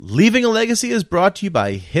Leaving a Legacy is brought to you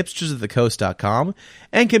by hipstersofthecoast.com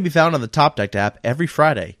and can be found on the Top Deck app every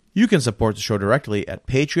Friday. You can support the show directly at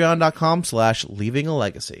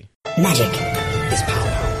patreon.com/leavingalegacy. Magic is power.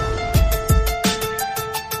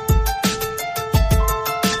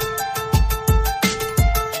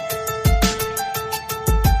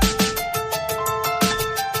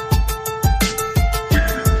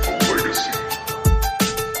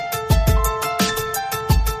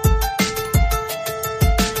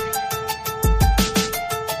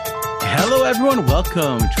 Hello, everyone.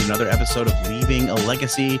 Welcome to another episode of Leaving a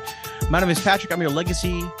Legacy. My name is Patrick. I'm your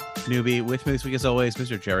Legacy newbie. With me this week, as always,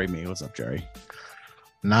 Mr. Jerry Me. What's up, Jerry?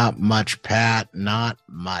 Not much, Pat. Not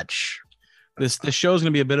much. This show is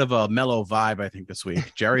going to be a bit of a mellow vibe, I think, this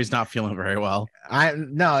week. Jerry's not feeling very well.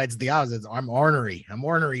 No, it's the opposite. I'm ornery. Pat.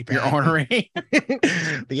 You're ornery.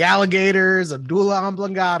 The alligators, Abdullah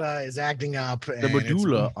Oblongata is acting up. The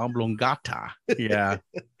medulla oblongata. Yeah.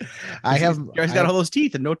 Jerry's got all those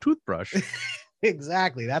teeth and no toothbrush.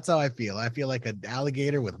 Exactly. That's how I feel. I feel like an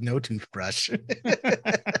alligator with no toothbrush.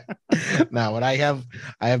 Now, what I have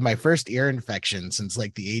my first ear infection since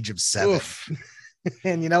like the age of 7. Oof.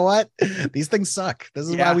 And you know what? These things suck. This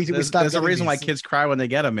is why we stop. There's a reason why kids cry when they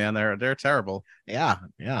get them, man. They're terrible. Yeah.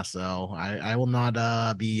 So I will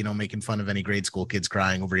not be making fun of any grade school kids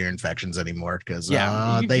crying over ear infections anymore, because they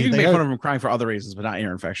make fun of them crying for other reasons, but not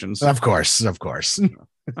ear infections. Of course.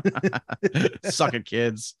 Suck it,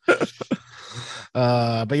 kids.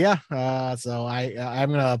 But yeah, so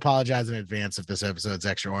I'm gonna apologize in advance if this episode's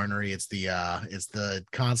extra ornery. It's the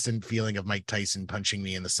constant feeling of Mike Tyson punching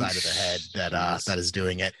me in the side of the head that is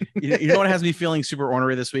doing it. You know what has me feeling super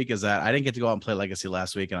ornery this week is that I didn't get to go out and play Legacy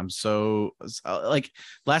last week, and I'm so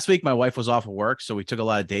last week my wife was off of work, so we took a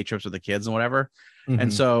lot of day trips with the kids and whatever. Mm-hmm.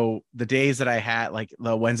 And so the days that I had, like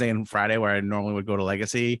the Wednesday and Friday where I normally would go to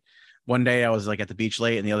Legacy, one day I was like at the beach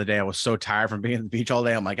late, and the other day I was so tired from being at the beach all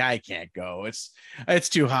day. I'm like, I can't go. It's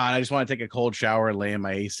too hot. I just want to take a cold shower and lay in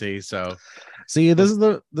my AC. So, see, this is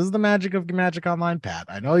the magic of Magic Online, Pat.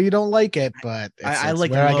 I know you don't like it, but I like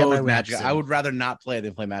where I get my Magic. I would rather not play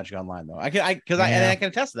than play Magic Online, though. I can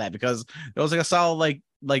attest to that, because it was like a solid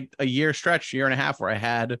like a year and a half where I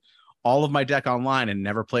had all of my deck online and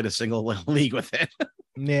never played a single league with it.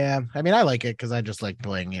 Yeah, I mean, I like it because I just like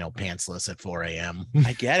playing, pantsless at 4 a.m.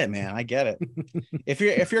 I get it, man. I get it.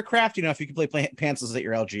 If you're crafty enough, you can play pantsless at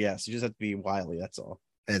your LGS. You just have to be wily. That's all.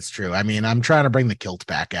 It's true. I mean, I'm trying to bring the kilt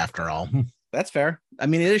back after all. That's fair. I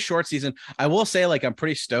mean, it is short season. I will say, I'm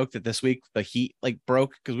pretty stoked that this week the heat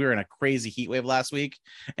broke, because we were in a crazy heat wave last week,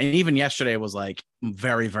 and even yesterday was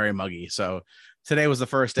very, very muggy. So today was the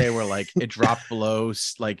first day where it dropped below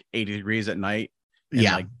 80 degrees at night. And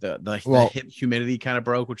yeah, the humidity kind of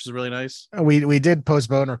broke, which is really nice. We did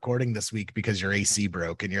postpone recording this week because your AC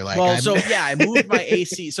broke, and you're like, I moved my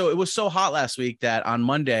AC. So it was so hot last week that on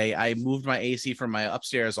Monday I moved my AC from my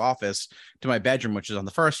upstairs office to my bedroom, which is on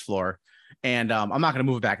the first floor, and I'm not going to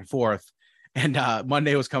move it back and forth. And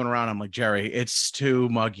Monday was coming around. I'm like, Jerry, it's too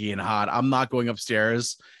muggy and hot. I'm not going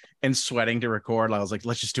upstairs and sweating to record. I was like,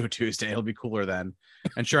 let's just do it Tuesday. It'll be cooler then.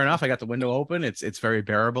 And sure enough, I got the window open. It's very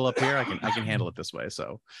bearable up here. I can handle it this way.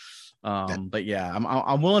 So, but yeah,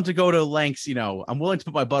 I'm willing to go to lengths. I'm willing to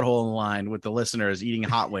put my butthole in line with the listeners eating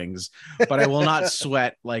hot wings, but I will not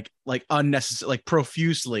sweat like unnecessary,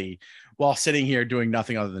 profusely while sitting here doing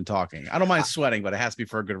nothing other than talking. I don't mind sweating, but it has to be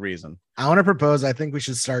for a good reason. I want to propose, I think we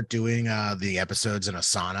should start doing the episodes in a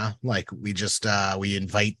sauna. We just we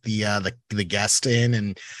invite the guest in,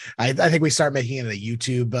 and I think we start making it a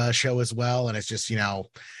YouTube show as well. And it's just you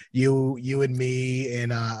and me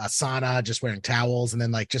in a sauna, just wearing towels, and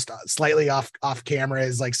then just slightly off camera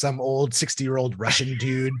is some old 60-year-old Russian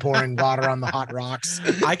dude pouring water on the hot rocks.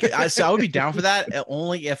 So I would be down for that,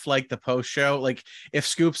 only if the post show, if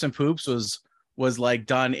Scoops and Poops was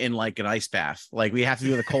done in an ice bath. We have to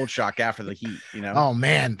do the cold shock after the heat, Oh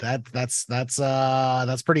man, that's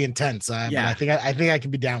pretty intense. Yeah, I think I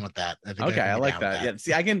can be down with that. I like that. Yeah,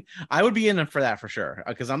 see, I would be in for that for sure,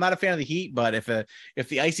 because I'm not a fan of the heat, but if the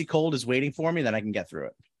icy cold is waiting for me, then I can get through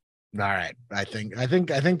it. All right. I think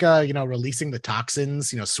releasing the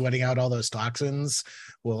toxins, sweating out all those toxins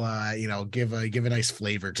will give a nice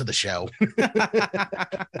flavor to the show.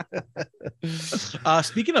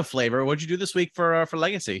 Speaking of flavor, what'd you do this week for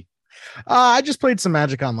Legacy? I just played some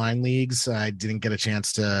Magic Online leagues. I didn't get a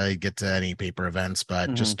chance to get to any paper events,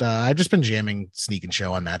 but I've just been jamming Sneak and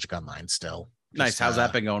Show on Magic Online still. Nice. How's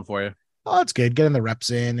that been going for you? Oh, it's good. Getting the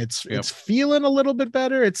reps in. It's feeling a little bit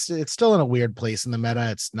better. It's still in a weird place in the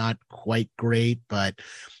meta. It's not quite great, but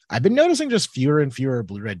I've been noticing just fewer and fewer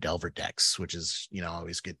Blue Red Delver decks, which is,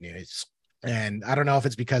 always good news. And I don't know if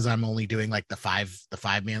it's because I'm only doing like the five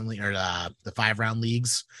man league or the 5 round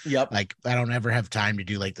leagues. Yep. Like I don't ever have time to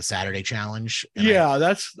do like the Saturday challenge. And Yeah,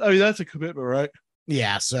 that's a commitment, right?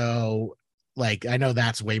 yeah. So like I know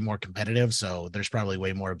that's way more competitive. So there's probably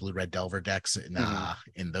way more blue red Delver decks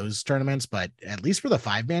in those tournaments. But at least for the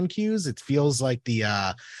 5-man queues, it feels like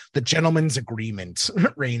the gentleman's agreement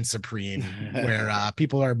reigns supreme, where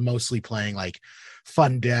people are mostly playing like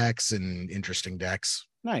fun decks and interesting decks.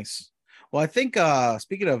 Nice. Well, I think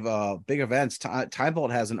speaking of big events, Time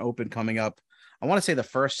Vault has an open coming up. I want to say the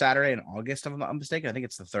first Saturday in August, if I'm not mistaken. I think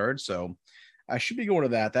it's the 3rd. So I should be going to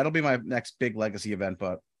that. That'll be my next big legacy event.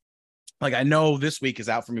 But like I know this week is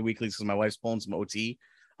out for me weekly because my wife's pulling some OT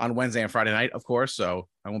on Wednesday and Friday night, of course. So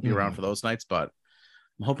I won't be around for those nights, but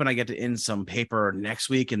I'm hoping I get to in some paper next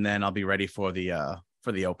week and then I'll be ready for the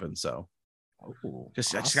open. So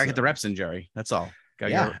just gotta get the reps in, Jerry. That's all.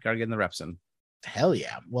 Gotta get in the reps in. Hell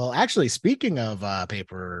yeah. Well, actually, speaking of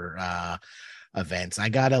paper events, I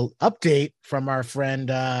got an update from our friend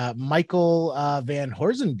Michael Van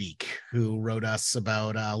Horzenbeek, who wrote us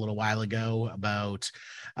about a little while ago about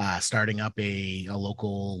starting up a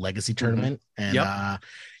local legacy tournament. And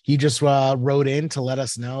he just wrote in to let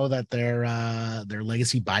us know that their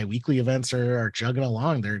legacy bi-weekly events are chugging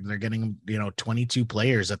along. They're getting 22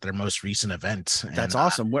 players at their most recent event. That's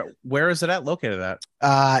awesome. Where is it located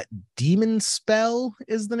at? Demon Spell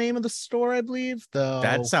is the name of the store, I believe.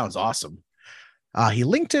 That sounds awesome. He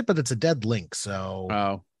linked it, but it's a dead link, so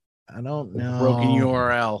I don't know. Broken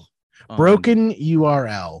URL. Broken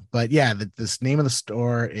URL. But yeah, this name of the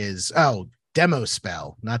store is Demo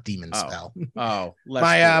Spell, not Demon Spell.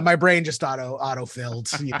 My brain just auto filled,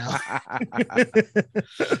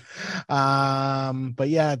 but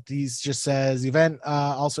yeah, these just says event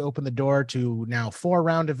also opened the door to now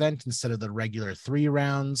 4-round event instead of the regular 3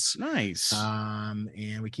 rounds. Nice.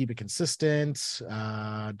 And we keep it consistent.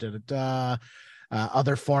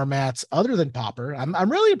 Other formats other than Popper.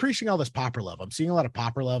 I'm really appreciating all this Popper love. I'm seeing a lot of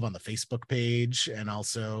Popper love on the Facebook page and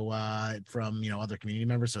also from other community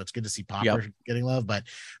members. So it's good to see Popper getting love. But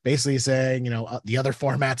basically saying the other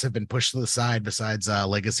formats have been pushed to the side besides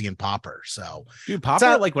Legacy and Popper. So dude,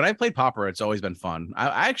 Popper, like when I played Popper, it's always been fun.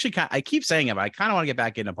 I actually I keep saying it, but I kind of want to get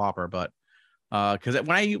back into Popper. But because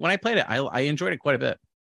when I played it, I enjoyed it quite a bit.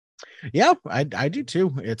 Yeah, I do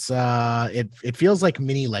too. It's it feels like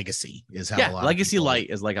mini Legacy is how a lot Legacy of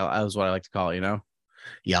Light is what I like to call it,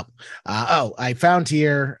 Yep. I found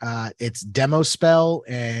here it's Demo Spell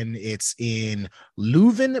and it's in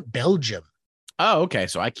Leuven, Belgium. Oh, okay.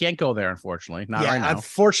 So I can't go there, unfortunately. Not right now.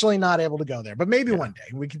 Unfortunately, not able to go there, but maybe one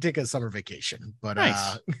day we can take a summer vacation. But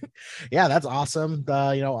nice. Yeah, that's awesome.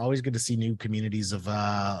 Always good to see new communities of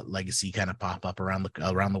Legacy kind of pop up around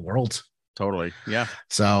the world. Totally. Yeah.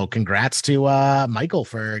 So congrats to Michael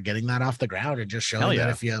for getting that off the ground and just showing that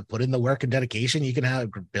if you put in the work and dedication, you can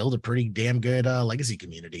build a pretty damn good legacy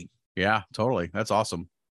community. Yeah, totally. That's awesome.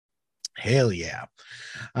 Hell yeah.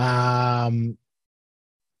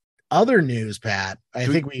 Other news, Pat. I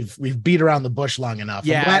think we've beat around the bush long enough.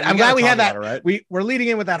 Yeah, I'm glad we had that. Right? We're leading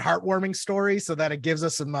in with that heartwarming story so that it gives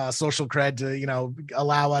us some social cred to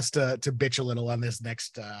allow us to bitch a little on this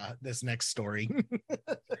next story.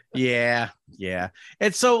 Yeah.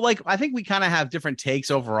 It's so like I think we kind of have different takes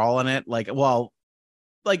overall on it.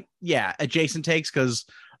 Adjacent takes because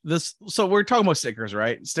this. So we're talking about stickers,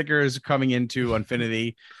 right? Stickers coming into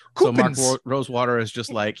Infinity. So Mark Rosewater is just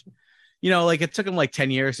like. It took him like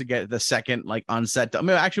 10 years to get the second unset. I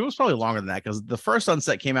mean, actually, it was probably longer than that because the first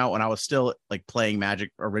unset came out when I was still playing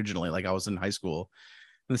Magic originally, I was in high school.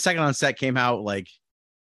 And the second unset came out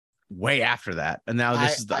way after that. And now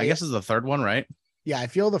this I guess is the third one, right? Yeah, I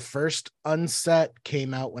feel the first unset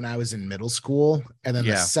came out when I was in middle school, and then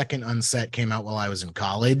the second unset came out while I was in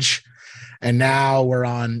college. And now we're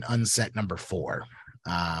on unset number 4.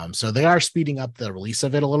 So they are speeding up the release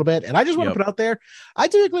of it a little bit. And I just want to put out there, I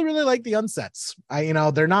typically really like the unsets.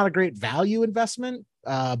 They're not a great value investment,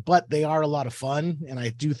 but they are a lot of fun. And I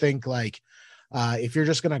do think if you're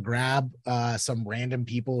just going to grab some random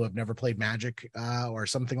people who have never played Magic or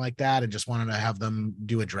something like that and just wanted to have them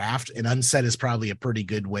do a draft, an unset is probably a pretty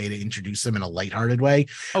good way to introduce them in a lighthearted way.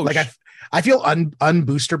 I feel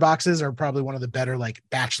unbooster boxes are probably one of the better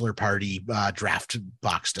bachelor party draft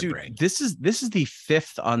box to bring. This is the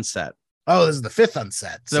 5th unset. Oh, this is the 5th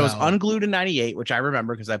unset. So it was Unglued in 98, which I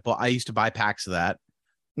remember because I used to buy packs of that.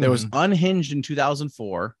 There was Unhinged in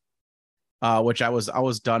 2004. Which I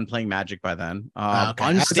was done playing Magic by then.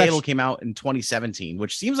 Unstable came out in 2017,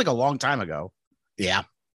 which seems like a long time ago. Yeah.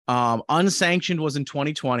 Unsanctioned was in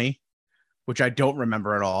 2020, which I don't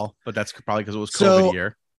remember at all, but that's probably because it was COVID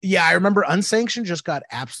year. Yeah, I remember Unsanctioned just got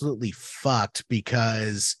absolutely fucked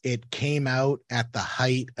because it came out at the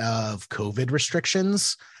height of COVID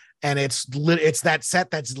restrictions. And it's that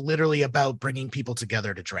set that's literally about bringing people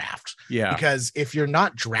together to draft. Yeah. Because if you're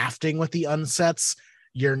not drafting with the unsets,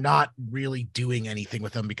 you're not really doing anything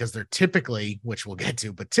with them because they're typically, which we'll get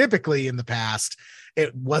to, but typically in the past,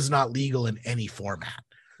 it was not legal in any format.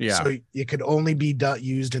 Yeah. So it could only be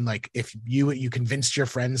used in like if you convinced your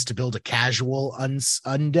friends to build a casual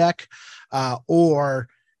undeck, or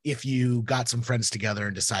if you got some friends together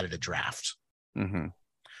and decided to draft. Mm-hmm.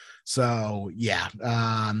 So yeah,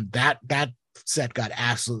 that set got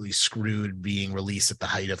absolutely screwed being released at the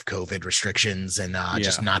height of COVID restrictions and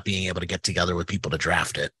just not being able to get together with people to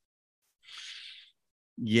draft it.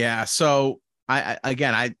 Yeah. So I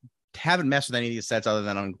haven't messed with any of these sets other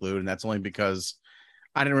than Unglued, and that's only because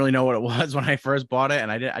I didn't really know what it was when I first bought it,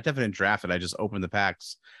 and I definitely didn't draft it. I just opened the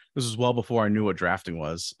packs. This was well before I knew what drafting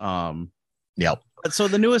was. Yep. So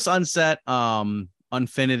the newest unset,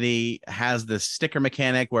 Unfinity, has this sticker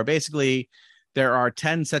mechanic where basically there are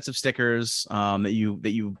 10 sets of stickers that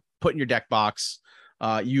you put in your deck box.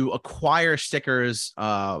 You acquire stickers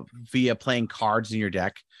via playing cards in your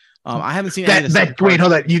deck. I haven't seen any of this. Wait,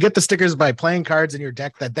 hold on. You get the stickers by playing cards in your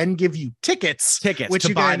deck that then give you tickets which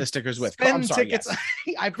you buy the stickers with. I'm sorry. Tickets.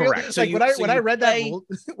 Yes. I feel correct. Like when I read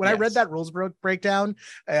that rules breakdown,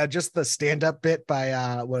 just the stand up bit by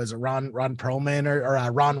Ron Perlman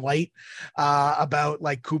or Ron White about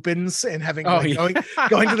like coupons and having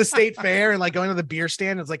going to the state fair and like going to the beer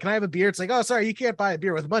stand. It's like, can I have a beer? It's like, oh, sorry, you can't buy a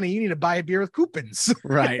beer with money. You need to buy a beer with coupons.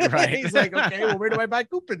 Right. He's like, okay, well, where do I buy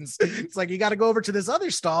coupons? It's like you got to go over to this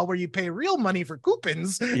other stall where you pay real money for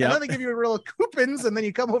coupons, and then they give you real coupons, and then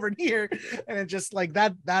you come over here, and it just like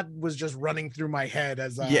that was just running through my head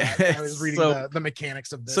as I was reading the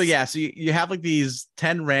mechanics of this. So you have like these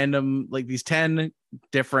 10 random, like these 10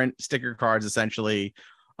 different sticker cards essentially.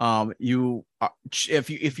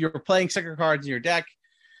 If you're playing sticker cards in your deck,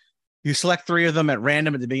 you select 3 of them at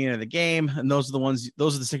random at the beginning of the game, and those are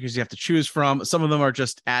the stickers you have to choose from. Some of them are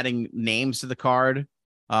just adding names to the card,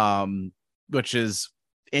 which is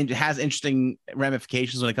and it has interesting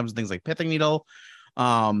ramifications when it comes to things like Pithing Needle.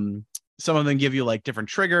 Some of them give you like different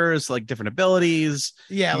triggers, like different abilities.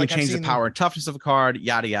 Yeah, you can change the power and toughness of a card,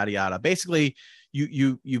 yada yada yada. Basically,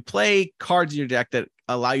 you play cards in your deck that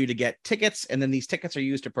allow you to get tickets, and then these tickets are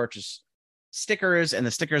used to purchase stickers, and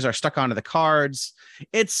the stickers are stuck onto the cards.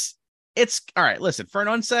 It's all right. Listen, for an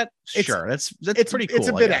unset, sure, that's pretty cool. It's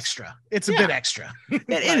a bit extra. It's a bit extra.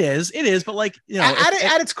 It is, but like, you know,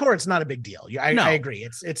 at its core, it's not a big deal. I agree.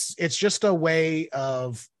 It's just a way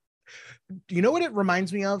of, you know what it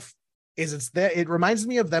reminds me of it reminds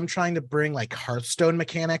me of them trying to bring like Hearthstone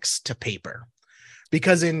mechanics to paper,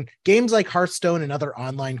 because in games like Hearthstone and other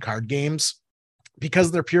online card games,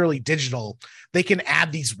 because they're purely digital, they can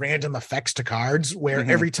add these random effects to cards where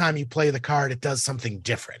every time you play the card, it does something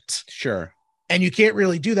different. Sure. And you can't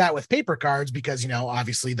really do that with paper cards because, you know,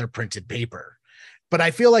 obviously they're printed paper. But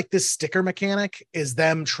I feel like this sticker mechanic is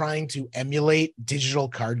them trying to emulate digital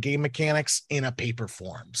card game mechanics in a paper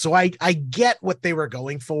form. So I get what they were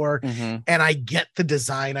going for, and I get the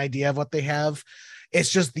design idea of what they have. It's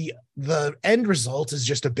just the end result is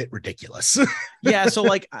just a bit ridiculous. Yeah. So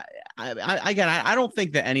like, I don't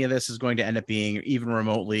think that any of this is going to end up being even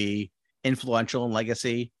remotely influential in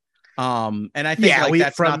Legacy. And I think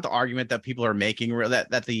that's not the argument that people are making,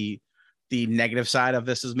 that the negative side of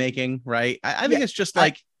this is making, right? I think it's just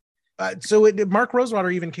like, Mark Rosewater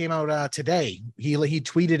even came out today. He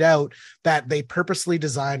tweeted out that they purposely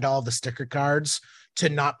designed all the sticker cards to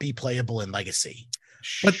not be playable in Legacy.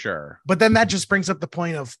 But then that just brings up the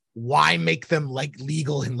point of why make them like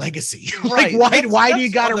legal in Legacy? Right. Like why do you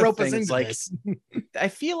got to rope us into this? I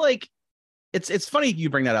feel like it's funny you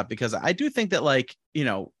bring that up, because I do think that, like, you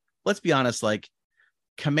know, let's be honest, like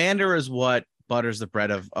Commander is what butters the bread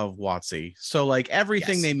of WotC. So like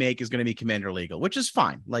everything they make is going to be Commander legal, which is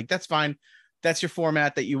fine. Like that's fine. That's your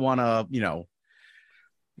format that you want to, you know,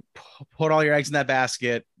 put all your eggs in that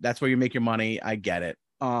basket. That's where you make your money. I get it.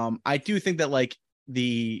 I do think that like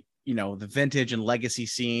the vintage and legacy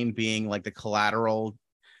scene being like the collateral,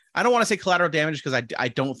 I don't want to say collateral damage, because I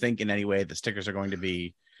don't think in any way the stickers are going to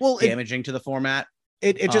be damaging to the format.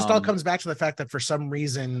 It just all comes back to the fact that for some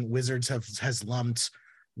reason Wizards has lumped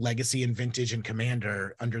Legacy and Vintage and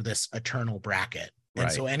Commander under this Eternal bracket. And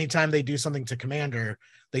so anytime they do something to Commander,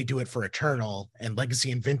 they do it for Eternal, and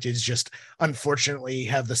Legacy and Vintage just unfortunately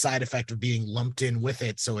have the side effect of being lumped in with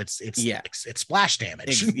it. So it's splash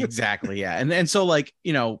damage. Exactly. Yeah. And so like,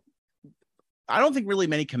 you know, I don't think really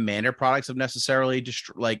many Commander products have necessarily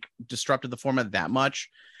disrupted the format that much.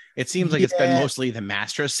 It seems like it's been mostly the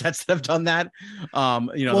Masters sets that have done that.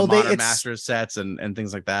 The modern Masters sets and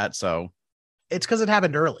things like that. So it's because it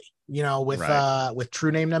happened early, with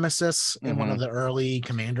True Name Nemesis in one of the early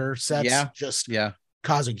Commander sets,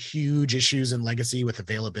 causing huge issues in Legacy with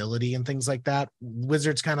availability and things like that.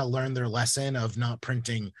 Wizards kind of learned their lesson of not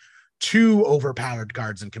printing too overpowered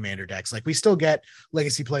cards in Commander decks. Like we still get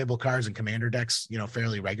Legacy playable cards in Commander decks,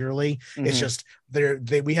 fairly regularly. It's just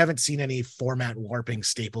we haven't seen any format warping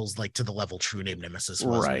staples like to the level True Name Nemesis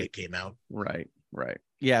was when it came out. Right.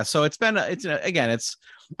 Yeah. So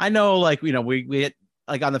I know, like, we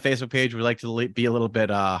like on the Facebook page, we like to be a little bit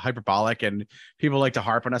hyperbolic, and people like to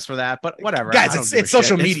harp on us for that, but whatever. Guys, it's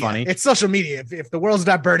social media. It's funny. It's social media. If the world's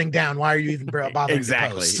not burning down, why are you even bothering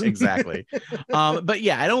exactly to post? Exactly. But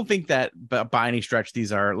yeah, I don't think that by any stretch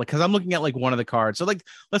these are, like, because I'm looking at like one of the cards. So like,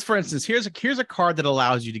 let's, for instance, here's a card that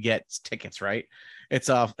allows you to get tickets, right? It's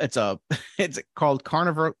called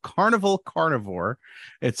Carnivore.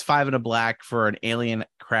 It's 5 and a black for an alien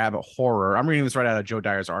crab horror. I'm reading this right out of Joe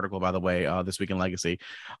Dyer's article, by the way, this week in Legacy.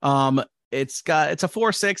 It's a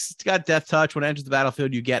 4/6. It's got death touch. When it enters the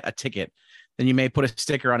battlefield, you get a ticket. Then you may put a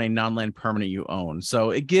sticker on a non-land permanent you own.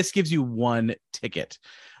 So it just gives you one ticket.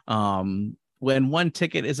 When one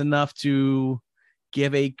ticket is enough to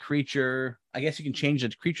give a creature, I guess you can change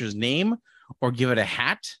the creature's name or give it a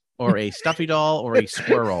hat or a stuffy doll or a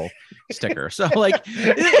squirrel sticker. So like,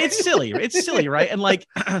 it's silly, right? And like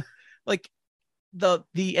the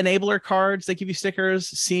enabler cards that give you stickers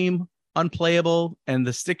seem unplayable, and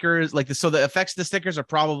the stickers so the effects of the stickers are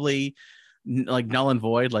probably like null and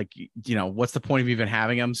void. Like, what's the point of even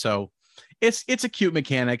having them? So it's a cute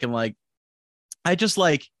mechanic, and like, I just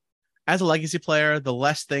like, as a Legacy player, the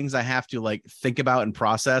less things I have to like think about and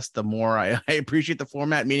process, the more I appreciate the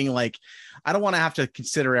format. Meaning, like, I don't want to have to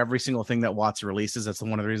consider every single thing that WotC releases. That's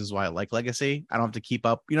one of the reasons why I like Legacy. I don't have to keep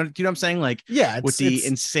up. Do you know what I'm saying? Like, with the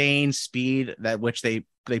insane speed that which they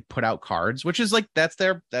put out cards, which is like that's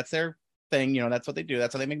their thing. That's what they do.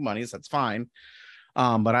 That's how they make money. So that's fine.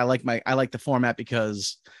 But I like the format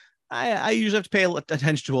because I usually have to pay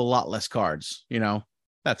attention to a lot less cards.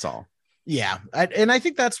 That's all. Yeah, and I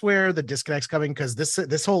think that's where the disconnect's coming, because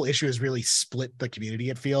this whole issue has really split the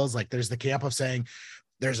community. It feels like there's the camp of saying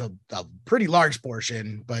there's a pretty large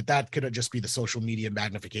portion, but that could just be the social media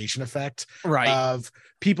magnification effect, right? Of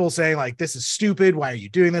people saying like, this is stupid. Why are you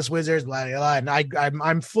doing this, Wizards? Blah, blah, blah. And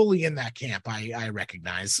I'm fully in that camp. I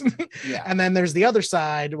recognize. Yeah. And then there's the other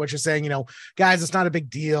side, which is saying, guys, it's not a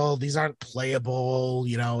big deal. These aren't playable.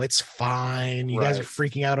 It's fine. You guys are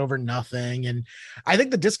freaking out over nothing. And I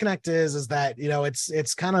think the disconnect is that,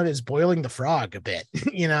 it's kind of is boiling the frog a bit,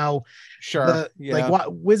 Sure. Like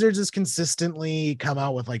what Wizards has consistently come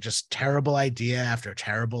out with like just terrible idea after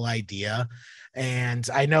terrible idea. And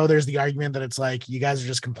I know there's the argument that it's like, you guys are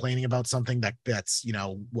just complaining about something that's, a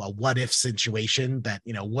what if situation that,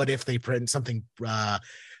 what if they print something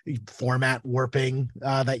format warping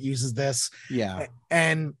that uses this. Yeah.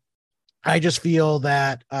 And I just feel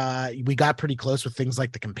that we got pretty close with things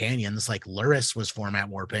like the companions. Like Luris was format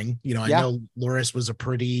warping. I know Luris was a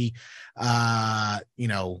pretty,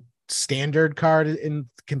 standard card in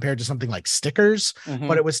compared to something like stickers,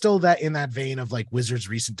 but it was still that in that vein of like Wizards'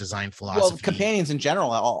 recent design philosophy. Well, companions in general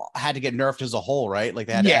all had to get nerfed as a whole, right? Like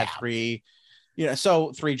they had to add 3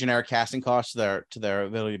 generic casting costs to their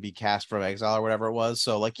ability to be cast from exile or whatever it was.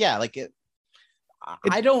 So like,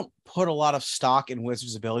 I don't put a lot of stock in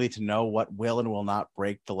Wizards' ability to know what will and will not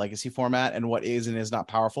break the Legacy format and what is and is not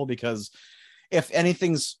powerful, because if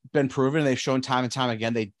anything's been proven, they've shown time and time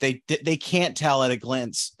again, they can't tell at a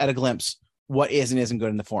glimpse what is and isn't good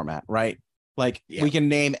in the format, right? Like we can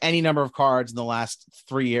name any number of cards in the last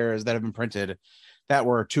 3 years that have been printed that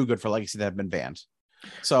were too good for Legacy that have been banned.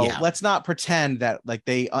 So let's not pretend that like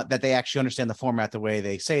they actually understand the format the way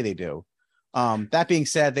they say they do. That being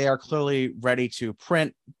said, they are clearly ready to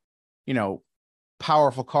print,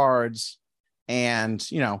 powerful cards and,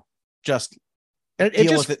 just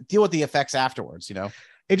deal with the effects afterwards,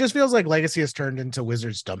 It just feels like Legacy has turned into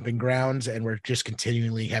Wizards dumping grounds, and we're just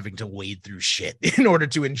continually having to wade through shit in order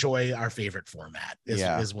to enjoy our favorite format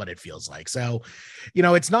is what it feels like. So,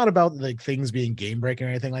 it's not about like things being game breaking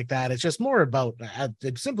or anything like that. It's just more about,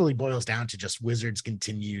 it simply boils down to just Wizards'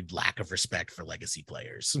 continued lack of respect for Legacy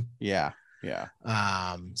players. Yeah.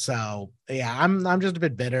 So I'm just a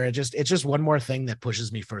bit bitter. It's just one more thing that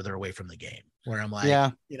pushes me further away from the game, where I'm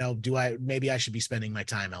like, maybe I should be spending my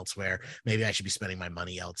time elsewhere. Maybe I should be spending my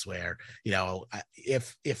money elsewhere.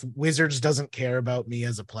 If Wizards doesn't care about me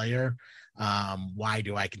as a player, why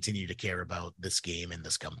do I continue to care about this game and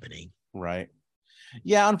this company? Right.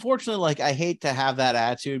 Yeah, unfortunately, like I hate to have that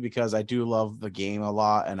attitude because I do love the game a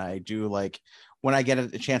lot, and I do like when I get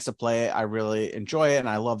a chance to play it, I really enjoy it, and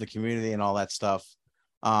I love the community and all that stuff.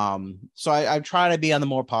 So I try to be on the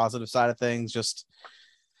more positive side of things, just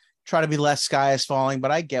try to be less sky is falling.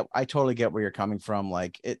 But I totally get where you're coming from.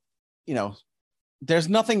 Like it, you know, there's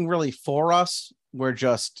nothing really for us. We're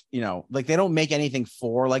just, like they don't make anything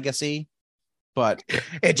for Legacy, but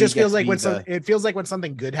it just feels like it feels like when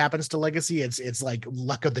something good happens to Legacy, it's like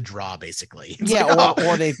luck of the draw, basically. It's yeah, like,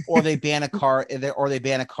 or they ban a card, or they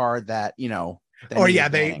ban a card that that or yeah,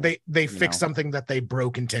 banning, they fix something that they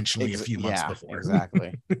broke intentionally a few months before.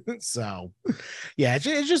 Exactly. So yeah, it's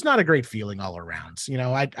just not a great feeling all around.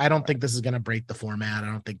 I don't think this is going to break the format. I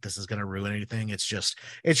don't think this is going to ruin anything. It's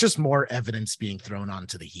just more evidence being thrown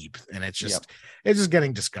onto the heap, and it's just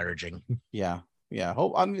getting discouraging. Yeah.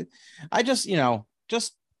 Hope I just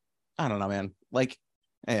I don't know, man. Like,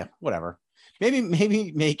 whatever.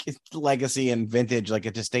 Maybe make Legacy and Vintage like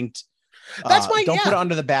a distinct. That's why don't put it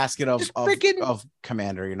under the basket of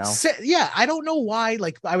Commander. Yeah, I don't know why.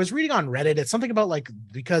 Like, I was reading on Reddit, it's something about like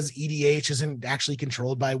because EDH isn't actually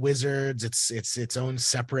controlled by Wizards, it's its own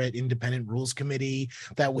separate independent rules committee,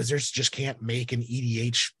 that Wizards just can't make an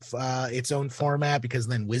EDH its own format because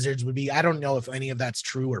then Wizards would be. I don't know if any of that's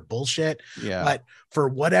true or bullshit. Yeah, but for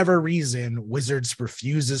whatever reason, Wizards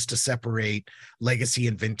refuses to separate Legacy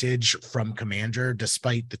and Vintage from Commander,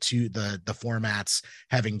 despite the formats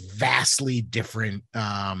having vastly different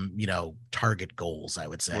target goals, I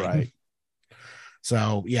would say. Right.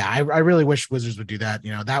 So yeah, I really wish Wizards would do that.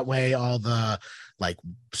 That way all the like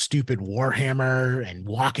stupid Warhammer and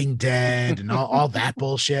Walking Dead and all that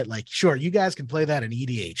bullshit, like, sure, you guys can play that in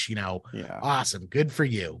EDH, awesome, good for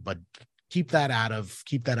you, but keep that out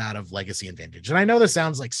of Legacy and Vintage. And I know this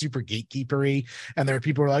sounds like super gatekeepery, and there are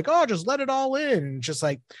people who are like, oh, just let it all in. Just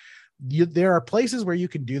like, there are places where you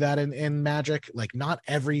can do that in Magic. Like, not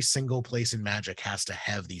every single place in Magic has to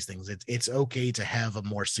have these things. It's okay to have a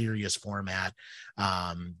more serious format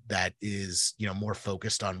that is, more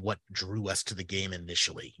focused on what drew us to the game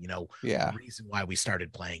initially. The reason why we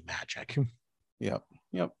started playing Magic. Yep.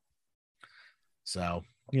 So,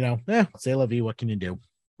 c'est la vie. What can you do?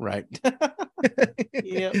 Right.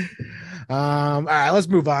 Yep. All right, let's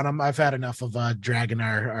move on. I've had enough of dragging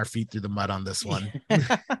our feet through the mud on this one.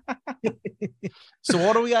 So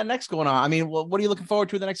what do we got next going on? I mean, what are you looking forward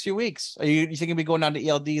to the next few weeks? Are you thinking we going down to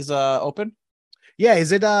ELD's Open? Yeah,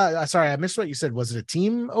 is it sorry, I missed what you said. Was it a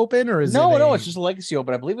team open or is no, it's just a Legacy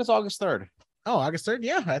Open. I believe it's August 3rd. Oh, August 3rd.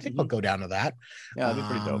 Yeah, I think I'll go down to that. Yeah, that'd be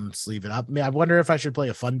pretty dope. Let's leave it up. I wonder if I should play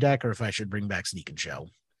a fun deck or if I should bring back Sneak and Show.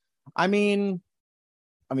 I mean,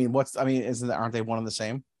 aren't they one and the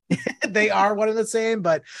same? They are one and the same,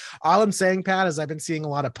 but all I'm saying, Pat, is I've been seeing a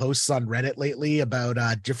lot of posts on Reddit lately about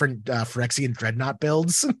different Phyrexian Dreadnought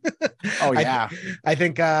builds. Oh yeah, I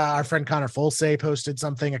think our friend Connor Folsay posted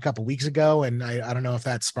something a couple weeks ago, and I don't know if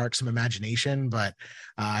that sparked some imagination, but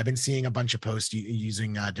I've been seeing a bunch of posts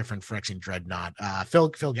using different Phyrexian Dreadnought. Phil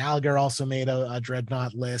Gallagher also made a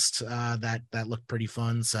Dreadnought list that looked pretty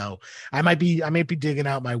fun, so I might be digging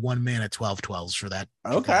out my 1 mana 12/12s for that.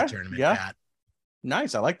 Okay, tournament. Yeah. Pat.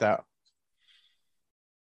 Nice, I like that.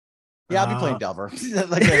 Yeah, I'll be playing Delver.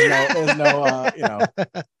 Like there's no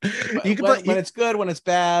you can when it's good, when it's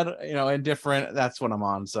bad, indifferent. That's what I'm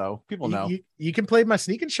on. So people know. You can play my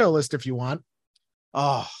Sneak and Show list if you want.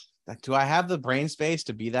 Oh, do I have the brain space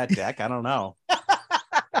to be that deck? I don't know.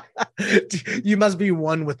 You must be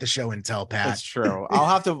one with the show and tell, Pat. That's true. I'll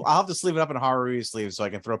have to sleeve it up in Haruhi sleeves so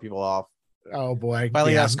I can throw people off. Oh boy! If I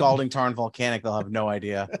leave that Scalding Tarn Volcanic, they'll have no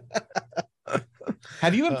idea.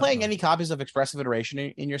 Have you been playing any copies of Expressive Iteration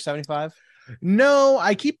in your 75? No,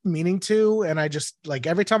 I keep meaning to, and I just like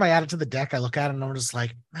every time I add it to the deck, I look at it and I'm just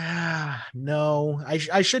like, no.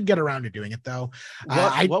 I should get around to doing it though.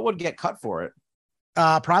 What would get cut for it?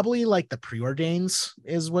 Probably like the preordains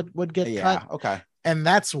is what would get cut. Okay. And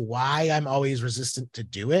that's why I'm always resistant to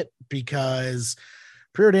do it, because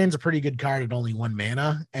Preordain's a pretty good card at only 1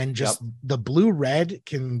 mana, and just the blue-red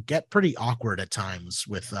can get pretty awkward at times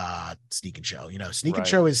with Sneak and Show. Sneak and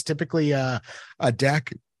Show is typically a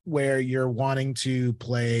deck where you're wanting to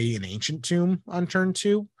play an Ancient Tomb on turn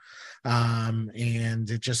 2. And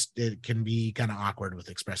it can be kind of awkward with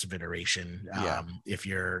Expressive Iteration. If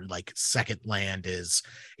your like second land is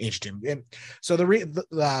Ancient Tomb. And so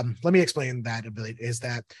let me explain that a bit, is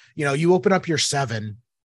that, you open up your 7,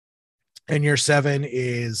 and your 7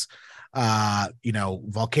 is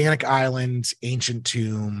Volcanic Island, Ancient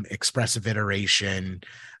Tomb, Expressive Iteration,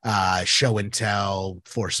 Show and Tell,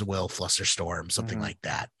 Force of Will, Flusterstorm, something like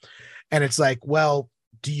that. And it's like, well,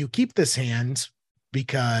 do you keep this hand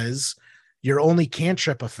because your only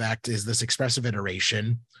cantrip effect is this expressive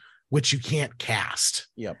iteration, which you can't cast.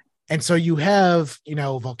 Yep. And so you have,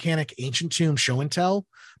 volcanic ancient tomb show and tell,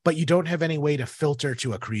 but you don't have any way to filter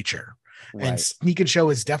to a creature. Right. And Sneak and Show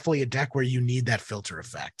is definitely a deck where you need that filter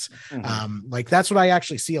effect. Mhm. Like that's what I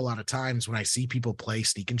actually see a lot of times when I see people play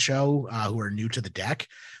Sneak and Show who are new to the deck,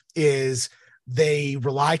 is they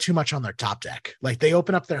rely too much on their top deck. Like they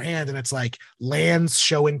open up their hand and it's like lands,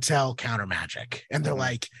 show and tell, counter magic. And they're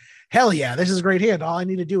like, hell yeah, this is a great hand. All I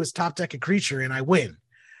need to do is top deck a creature and I win.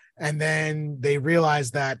 And then they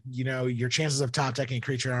realize that, your chances of top decking a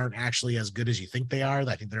creature aren't actually as good as you think they are.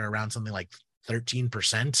 I think they're around something like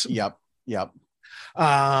 13%. Yep.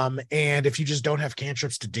 And if you just don't have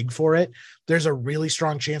cantrips to dig for it, there's a really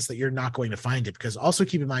strong chance that you're not going to find it, because also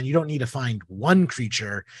keep in mind, you don't need to find one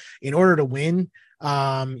creature in order to win.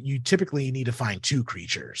 You typically need to find two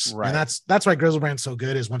creatures. Right. And that's why Grizzlebrand's so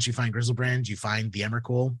good, is once you find Grizzlebrand, you find the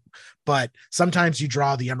Emrakul. But sometimes you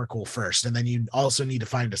draw the Emrakul first, and then you also need to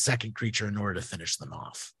find a second creature in order to finish them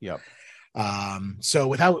off. Yep. So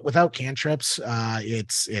without cantrips,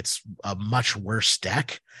 it's a much worse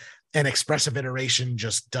deck. And expressive iteration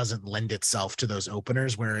just doesn't lend itself to those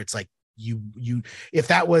openers where it's like you if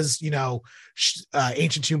that was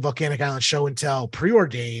Ancient Tomb, Volcanic Island, show and tell,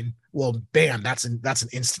 preordain, well, bam, that's an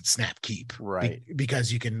instant snap keep, right?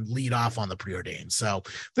 Because you can lead off on the preordain. So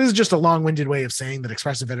this is just a long-winded way of saying that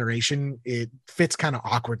expressive iteration, it fits kind of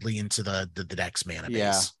awkwardly into the deck's mana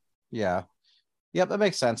base. Yep, that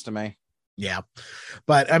makes sense to me. Yeah,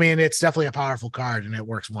 but I mean, it's definitely a powerful card, and it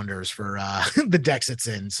works wonders for the decks it's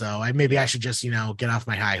in. So I should just get off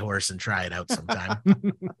my high horse and try it out sometime.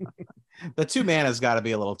 The 2 mana's got to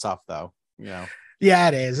be a little tough, though. Yeah,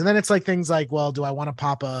 it is. And then it's like things like, well, do I want to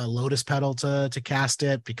pop a Lotus Petal to cast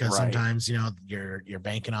it? Because sometimes you're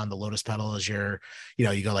banking on the Lotus Petal as your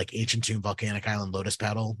you go like Ancient Tomb, Volcanic Island, Lotus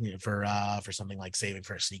Petal for something like saving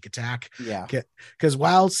for a sneak attack. Yeah, because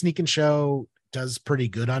while Sneak and Show does pretty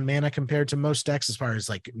good on mana compared to most decks as far as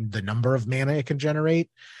like the number of mana it can generate,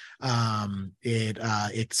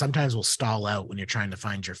 it sometimes will stall out when you're trying to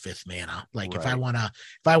find your 5th mana. Like if I want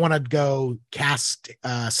to go cast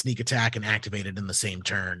sneak attack and activate it in the same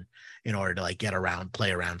turn in order to like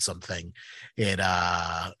play around something, it's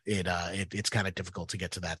kind of difficult to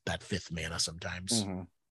get to that 5th mana sometimes.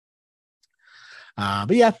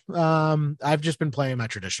 But yeah, I've just been playing my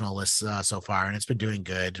traditional lists so far, and it's been doing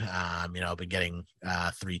good. I've been getting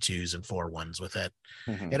 3 2s and 4 1s with it.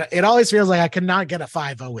 It always feels like I could not get a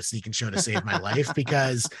 5-0 with Sneak and Show to save my life,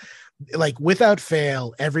 because like without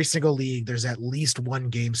fail, every single league, there's at least one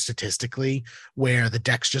game statistically where the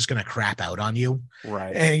deck's just going to crap out on you.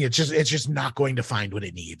 Right. And it's just not going to find what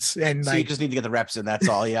it needs. And so you just need to get the reps in. That's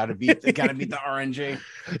all. You got to beat the RNG.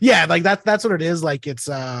 Yeah. Like that's what it is. Like it's,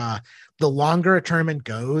 the longer a tournament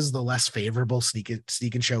goes, the less favorable Sneak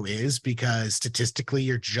and Show is, because statistically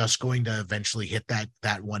you're just going to eventually hit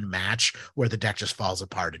that one match where the deck just falls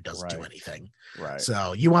apart and doesn't do anything. Right.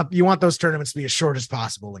 So you want those tournaments to be as short as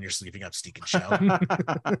possible when you're sleeping up Sneak and Show.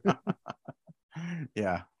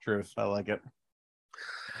 Yeah, truth. I like it.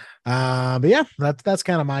 But yeah, that's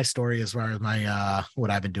kind of my story as far as my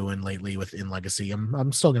what I've been doing lately within Legacy.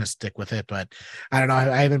 I'm still gonna stick with it, but I don't know. I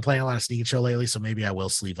haven't been playing a lot of Sneak and Show lately, so maybe I will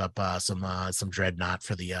sleeve up some Dreadnought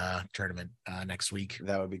for the tournament next week.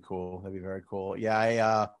 That would be cool. That'd be very cool.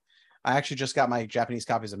 Yeah, I actually just got my Japanese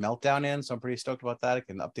copies of Meltdown in, so I'm pretty stoked about that. I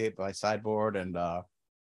can update my sideboard, and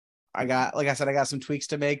I got some tweaks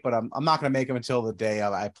to make, but I'm not gonna make them until the day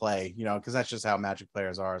I play, because that's just how Magic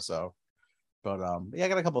players are. So. But yeah, I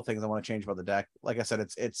got a couple of things I want to change about the deck. Like I said,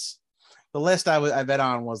 it's the list I bet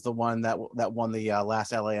on was the one that won the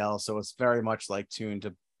last LAL, so it's very much like tuned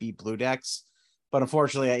to beat blue decks. But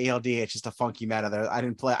unfortunately, at ELD, it's just a funky meta there. I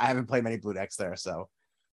haven't played many blue decks there, so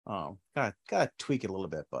gotta tweak it a little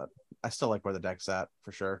bit. But I still like where the deck's at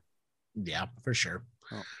for sure. Yeah, for sure.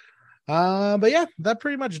 But yeah, that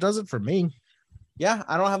pretty much does it for me. Yeah,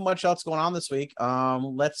 I don't have much else going on this week.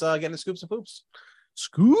 Let's get into scoops and poops.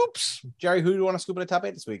 Scoops, Jerry, who do you want to scoop in the top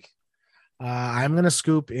 8 this week? I'm gonna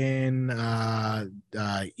scoop in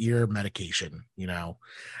ear medication.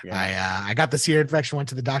 I got this ear infection, went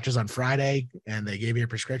to the doctor's on Friday, and they gave me a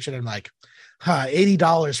prescription. I'm like,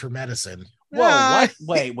 $80 for medicine. Whoa, what?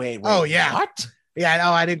 Wait. Oh yeah. What? Yeah,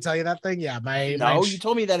 no, I didn't tell you that thing. Yeah, you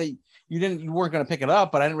told me that you weren't going to pick it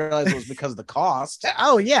up, but I didn't realize it was because of the cost.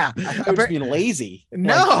 Oh yeah, I thought you were being lazy.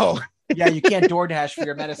 No. Yeah, you can't DoorDash for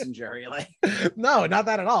your medicine, Jerry. Like, no, not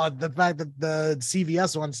that at all. The fact that the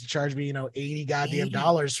CVS wants to charge me, $80 goddamn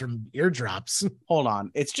dollars from eardrops. Hold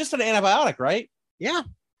on, it's just an antibiotic, right? Yeah.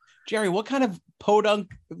 Jerry, what kind of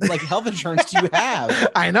podunk like health insurance do you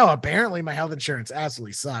have? I know. Apparently, my health insurance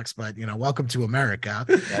absolutely sucks, but welcome to America.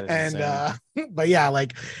 And but yeah,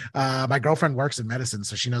 like my girlfriend works in medicine,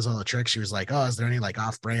 so she knows all the tricks. She was like, "Oh, is there any like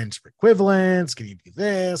off-brand equivalents? Can you do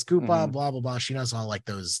this coupon? Blah blah blah." She knows all like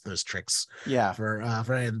those tricks. Yeah. For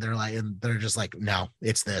and they're just like, "No,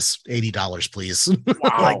 it's this $80, please."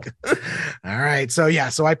 Wow. Like, all right. So yeah,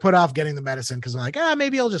 so I put off getting the medicine because I'm like,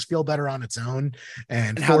 maybe I'll just feel better on its own.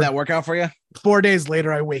 And how'd that work out for you? 4 days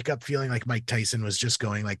later, I wake up feeling like Mike Tyson was just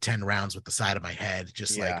going like 10 rounds with the side of my head,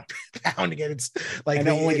 just like pounding it. It's like, and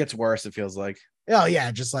it only gets worse. It feels like, oh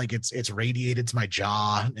yeah, just like it's radiated to my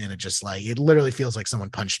jaw, and it literally feels like someone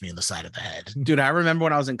punched me in the side of the head. Dude, I remember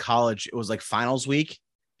when I was in college, it was like finals week,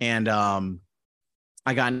 and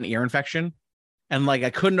I got an ear infection. And like I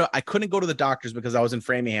couldn't go to the doctors because I was in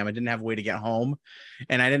Framingham. I didn't have a way to get home,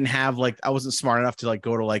 and I didn't have I wasn't smart enough to like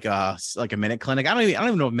go to like a minute clinic. I don't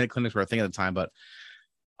even know if minute clinics were a thing at the time, but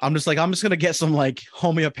I'm just gonna get some like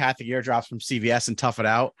homeopathic eardrops from CVS and tough it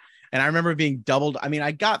out. And I remember being doubled. I mean,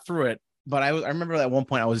 I got through it, but I remember at one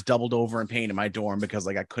point I was doubled over in pain in my dorm because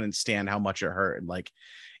like I couldn't stand how much it hurt, and like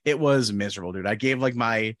it was miserable, dude. I gave like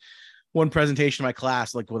my one presentation in my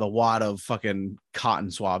class like with a wad of fucking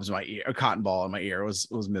cotton swabs in my ear, a cotton ball in my ear. It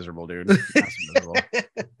was miserable, dude. Miserable.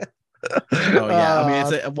 Oh yeah,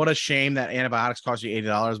 I mean what a shame that antibiotics cost you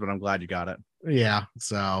 $80, but I'm glad you got it. Yeah,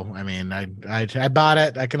 so I mean, I bought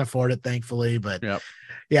it. I can afford it, thankfully. But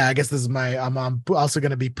yeah, I guess this is I'm also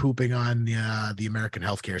going to be pooping on the American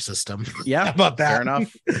healthcare system. Yeah, how about that?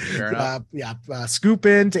 Fair enough. Scoop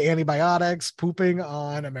into antibiotics, pooping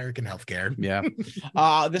on American healthcare. Yeah.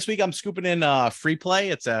 This week I'm scooping in Free Play.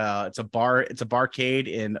 It's a barcade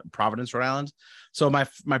in Providence, Rhode Island. So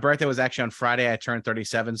my birthday was actually on Friday. I turned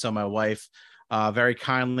 37. So my wife very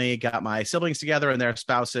kindly got my siblings together and their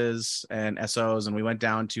spouses and SOs, and we went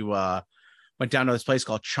down to this place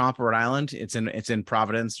called Chomp, Rhode Island. It's in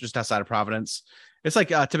Providence, just outside of Providence. It's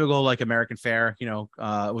like a typical like American fare, it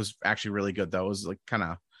was actually really good though. It was like kind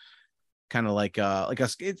of like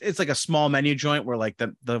it's like a small menu joint where like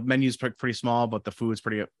the menu's pretty small, but the food's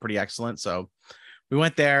pretty excellent. So we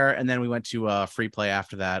went there, and then we went to Free Play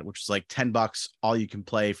after that, which is like $10 all you can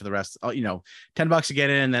play for the rest. $10 to get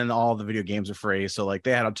in, and then all the video games are free. So like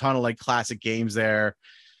they had a ton of like classic games there.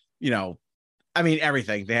 I mean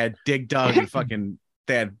everything. They had Dig Dug and fucking.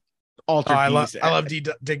 They had Altered Beast. I love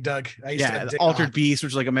Dig Dug. Altered Beast,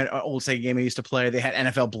 which is like an old Sega game I used to play. They had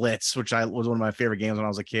NFL Blitz, which was one of my favorite games when I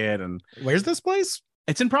was a kid. And where's this place?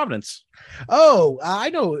 It's in Providence. Oh, I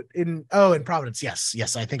know in Providence. Yes.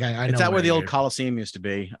 I think I know. It's that where the old Coliseum used to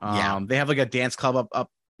be. They have like a dance club up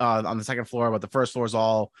on the second floor, but the first floor is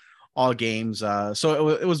all games.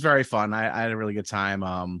 So it was very fun. I had a really good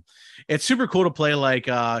time. It's super cool to play like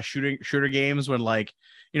shooter games when like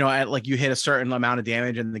you hit a certain amount of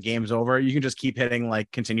damage and the game's over. You can just keep hitting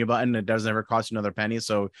like continue button. It doesn't ever cost you another penny.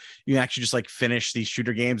 So you can actually just like finish these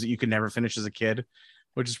shooter games that you could never finish as a kid,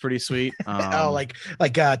 which is pretty sweet. Like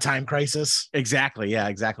Time Crisis. Exactly. Yeah,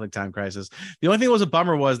 exactly. Time Crisis. The only thing that was a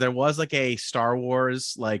bummer was there was like a Star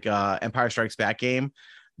Wars, like Empire Strikes Back game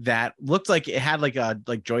that looked like it had like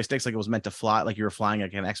joysticks, like it was meant to fly, like you were flying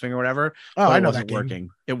like an X-Wing or whatever. Oh, I know it wasn't that game. working.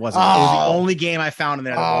 It wasn't. It was the only game I found in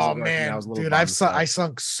there that wasn't working. Man, I was a little dude, I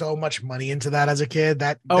sunk so much money into that as a kid.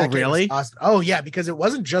 That really? Awesome. Oh yeah, because it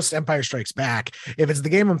wasn't just Empire Strikes Back. If it's the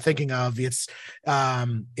game I'm thinking of, it's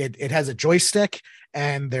it has a joystick,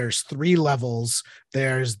 and there's 3 levels.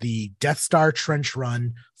 There's the Death Star trench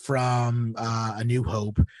run from A New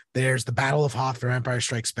Hope. There's the Battle of Hoth from Empire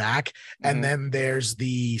Strikes Back, and then there's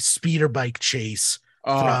the speeder bike chase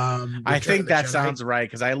from I think that sounds right,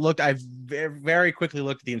 because I very quickly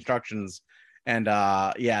looked at the instructions, and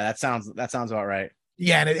that sounds about right.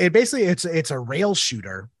 Yeah, and it basically it's a rail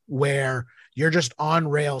shooter where you're just on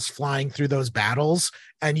rails flying through those battles,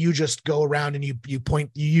 and you just go around and you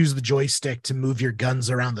use the joystick to move your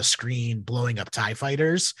guns around the screen, blowing up TIE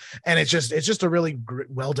fighters. And it's just a really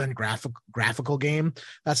well done graphical game.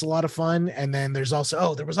 That's a lot of fun. And then there was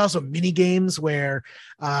also mini games where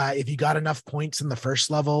if you got enough points in the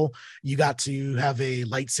first level, you got to have a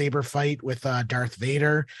lightsaber fight with Darth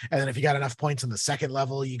Vader. And then if you got enough points in the second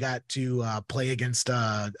level, you got to play against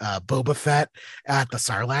Boba Fett at the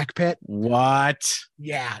Sarlacc pit. What?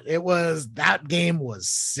 Yeah, that game was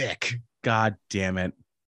sick. God damn it.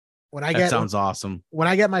 Sounds awesome. When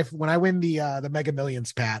I win the Mega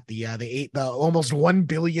Millions, Pat, the almost $1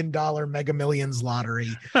 billion Mega Millions lottery,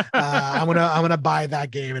 I'm gonna buy that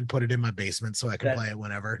game and put it in my basement so I can play it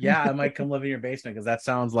whenever. Yeah, I might come live in your basement, because that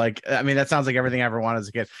sounds like everything I ever wanted as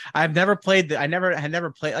a kid. I've never played I had never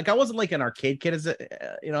played, like I wasn't like an arcade kid as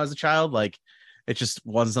a child. Like it just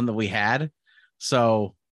wasn't something we had.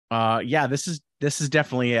 So Yeah, this is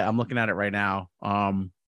definitely it. I'm looking at it right now.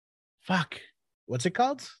 Fuck. What's it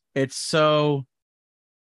called? It's so.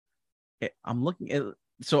 I'm looking at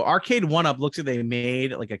so Arcade One Up looks like they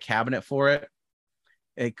made like a cabinet for it.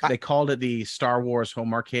 They called it the Star Wars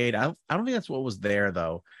Home Arcade. I don't think that's what was there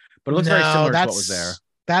though, but it looks very similar to what was there.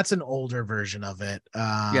 That's an older version of it.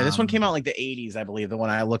 Yeah, this one came out like the 80s, I believe, the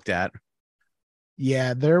one I looked at.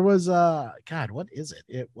 Yeah, there was God, what is it?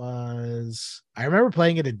 It was I remember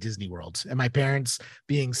playing it at Disney World and my parents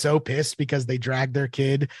being so pissed because they dragged their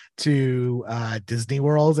kid to Disney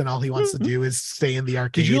World and all he wants to do is stay in the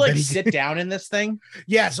arcade. Did you like sit down in this thing?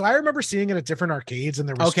 Yeah, so I rember seeing it at different arcades and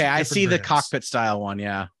there was okay, I see the cockpit style one,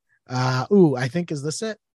 yeah. I think is this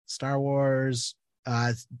it? Star Wars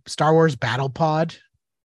Battle Pod.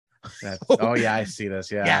 Oh yeah, I see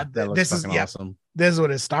this. Yeah, that looks fucking awesome. This is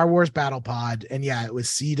what is Star Wars Battle Pod, and yeah, it was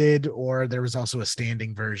seated, or there was also a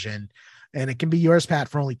standing version, and it can be yours, Pat,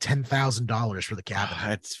 for only $10,000 for the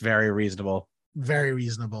cabinet. It's very reasonable. Very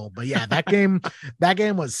reasonable, but yeah, that game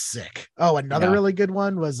was sick. Oh, another really good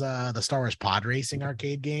one was the Star Wars Pod Racing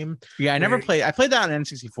arcade game. Yeah, I played that on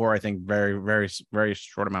N64. I think very, very, very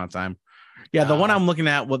short amount of time. Yeah, the one I'm looking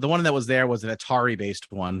at, the one that was there was an Atari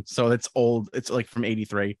based one, so it's old. It's like from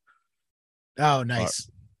 '83. Oh,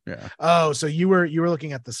 nice. Yeah. Oh, so you were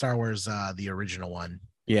looking at the Star Wars, the original one.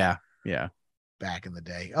 Yeah. Back in the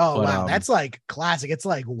day. Oh, wow, that's like classic. It's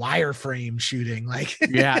like wireframe shooting. Like,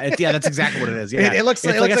 yeah, that's exactly what it is. Yeah, it looks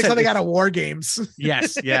like something out of War Games.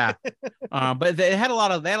 Yes, yeah. But they had a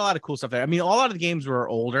lot of cool stuff there. I mean, a lot of the games were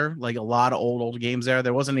older, like a lot of old games there.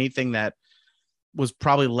 There wasn't anything that was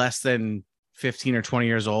probably less than 15 or 20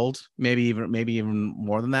 years old, maybe even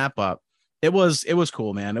more than that. But it was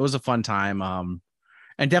cool, man. It was a fun time.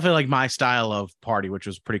 And definitely like my style of party, which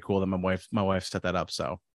was pretty cool that my wife set that up.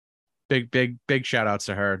 So big shout outs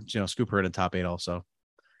to her, scoop her in the top 8 also.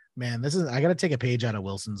 Man, I gotta take a page out of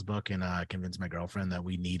Wilson's book and convince my girlfriend that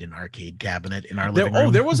we need an arcade cabinet in our living room.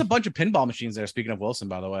 Oh, there was a bunch of pinball machines there. Speaking of Wilson,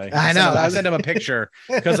 by the way, I know. I sent him a picture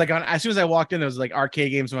because like as soon as I walked in, there was like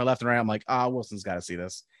arcade games to my left and right. I'm like, Wilson's got to see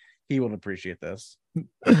this. He will appreciate this.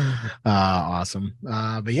 Awesome.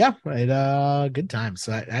 But yeah, good times.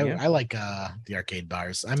 So I like the arcade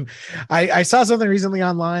bars. I saw something recently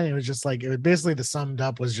online. It was just like, it was basically the summed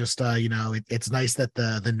up was just it's nice that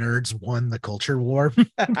the nerds won the culture war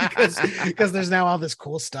because there's now all this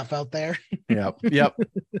cool stuff out there. Yep.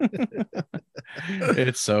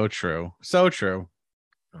 It's so true.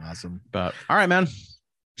 Awesome. But all right, man,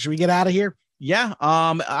 should we get out of here? Yeah.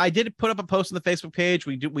 I did put up a post on the Facebook page.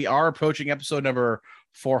 We are approaching episode number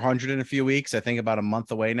 400 in a few weeks. I think about a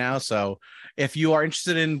month away now. So if you are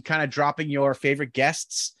interested in kind of dropping your favorite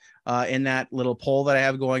guests in that little poll that I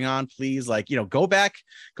have going on, please go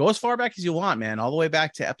as far back as you want, man, all the way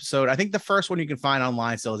back to episode. I think the first one you can find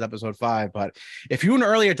online still is episode 5. But if you're an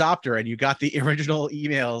early adopter and you got the original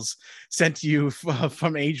emails sent to you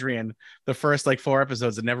from Adrian, the first 4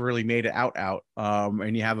 episodes that never really made it out,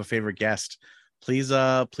 and you have a favorite guest, please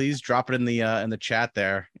drop it in the chat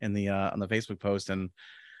there on the Facebook post. And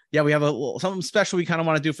yeah, we have something special we kind of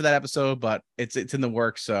want to do for that episode, but it's in the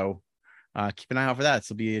works. So keep an eye out for that.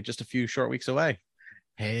 It'll be just a few short weeks away.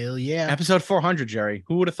 Hell yeah. Episode 400, Jerry.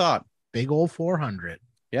 Who would have thought? Big old 400.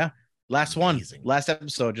 Yeah. Last Amazing. one. Last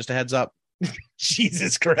episode. Just a heads up.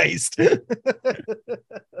 Jesus Christ. Pat,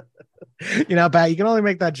 you can only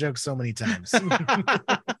make that joke so many times.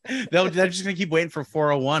 They're just gonna keep waiting for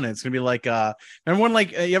 401. And it's gonna be like remember when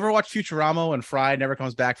you ever watch Futurama and Fry never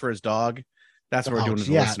comes back for his dog? That's what we're doing to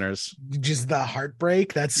the listeners. Just the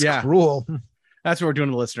heartbreak. That's cruel. That's what we're doing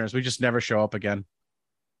to listeners. We just never show up again.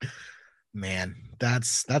 Man,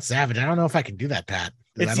 that's savage. I don't know if I can do that, Pat.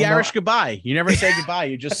 It's the Irish goodbye. You never say goodbye.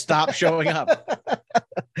 You just stop showing up.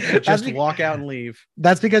 Just walk out and leave.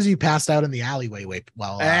 That's because you passed out in the alleyway.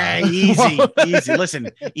 Easy. Listen,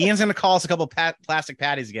 Ian's gonna call us a couple plastic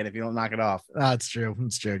patties again if you don't knock it off. That's true.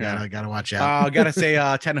 It's true. Gotta watch out. Gotta say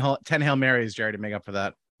 10 Hail Marys, Jerry, to make up for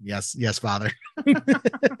that. Yes, Father.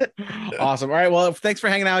 Awesome. All right. Well, thanks for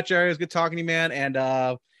hanging out, Jerry. It was good talking to you, man. And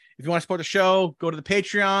if you want to support the show, go to the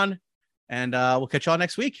Patreon, and we'll catch y'all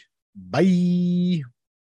next week. Bye.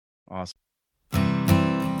 Awesome.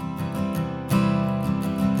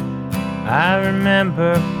 I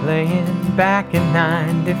remember playing back in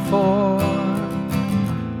 '94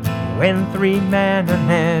 when 3-manner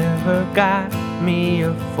never got me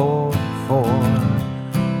a 4-4.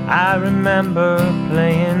 I remember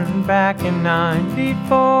playing back in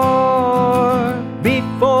 '94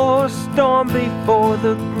 before Storm, before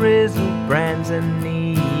the grizzle brands and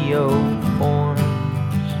neo forms.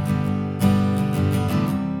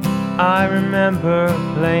 I remember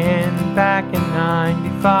playing back in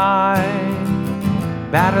 95,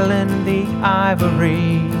 battling the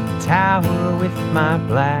ivory tower with my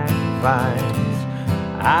black vice.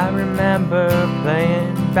 I remember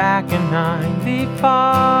playing back in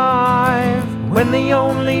 95, when the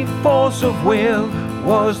only force of will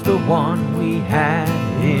was the one we had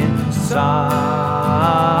inside.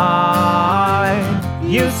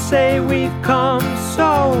 You say we've come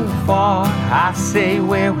so far, I say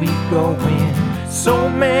where we going. So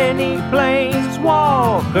many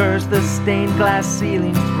planeswalkers, the stained glass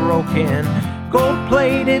ceiling's broken.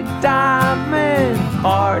 Gold-plated diamond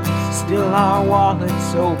cards, still our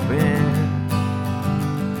wallets open.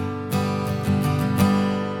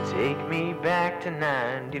 Take me back to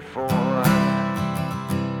 94.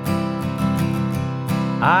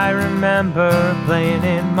 I remember playing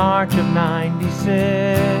in March of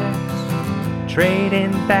 96,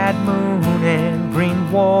 trading Bad Moon and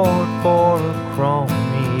Green Ward for a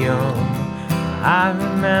chromium. I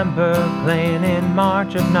remember playing in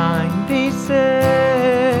March of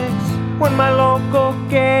 96, when my local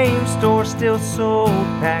game store still sold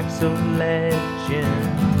packs of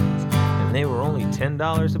Legends. And they were only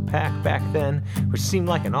 $10 a pack back then, which seemed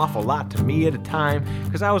like an awful lot to me at a time,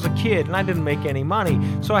 because I was a kid and I didn't make any money.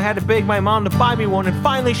 So I had to beg my mom to buy me one, and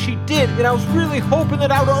finally she did. And I was really hoping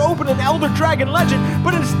that I would open an Elder Dragon Legend,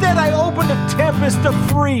 but instead I opened a Tempest of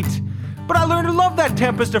Freet. But I learned to love that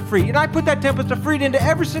Tempest of Freet, and I put that Tempest of Freet into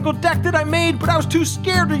every single deck that I made, but I was too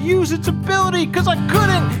scared to use its ability, because I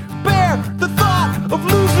couldn't bear the thought of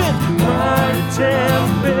losing my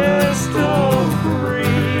Tempest of Freet.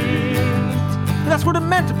 That's what it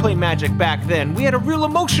meant to play Magic back then. We had a real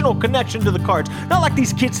emotional connection to the cards. Not like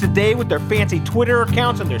these kids today with their fancy Twitter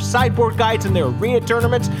accounts and their sideboard guides and their arena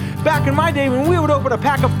tournaments. Back in my day, when we would open a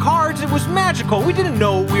pack of cards, it was magical. We didn't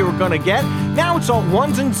know what we were gonna get. Now it's all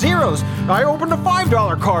ones and zeros. I opened a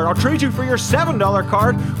 $5 card. I'll trade you for your $7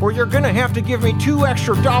 card, or you're gonna have to give me $2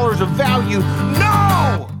 extra of value.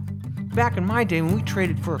 No! Back in my day, when we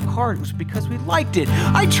traded for a card, it was because we liked it.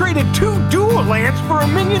 I traded 2 dual lands for a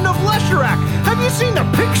minion of Leshrac. Have you seen the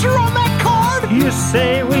picture on that card? You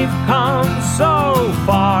say we've come so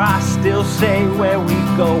far, I still say where we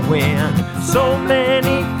going. So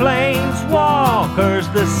many planeswalkers,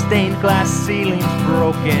 the stained glass ceiling's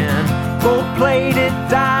broken. Gold-plated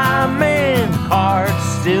diamond cards,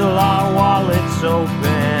 still our wallets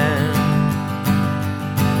open.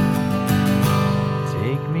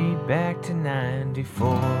 Back to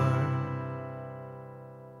 94.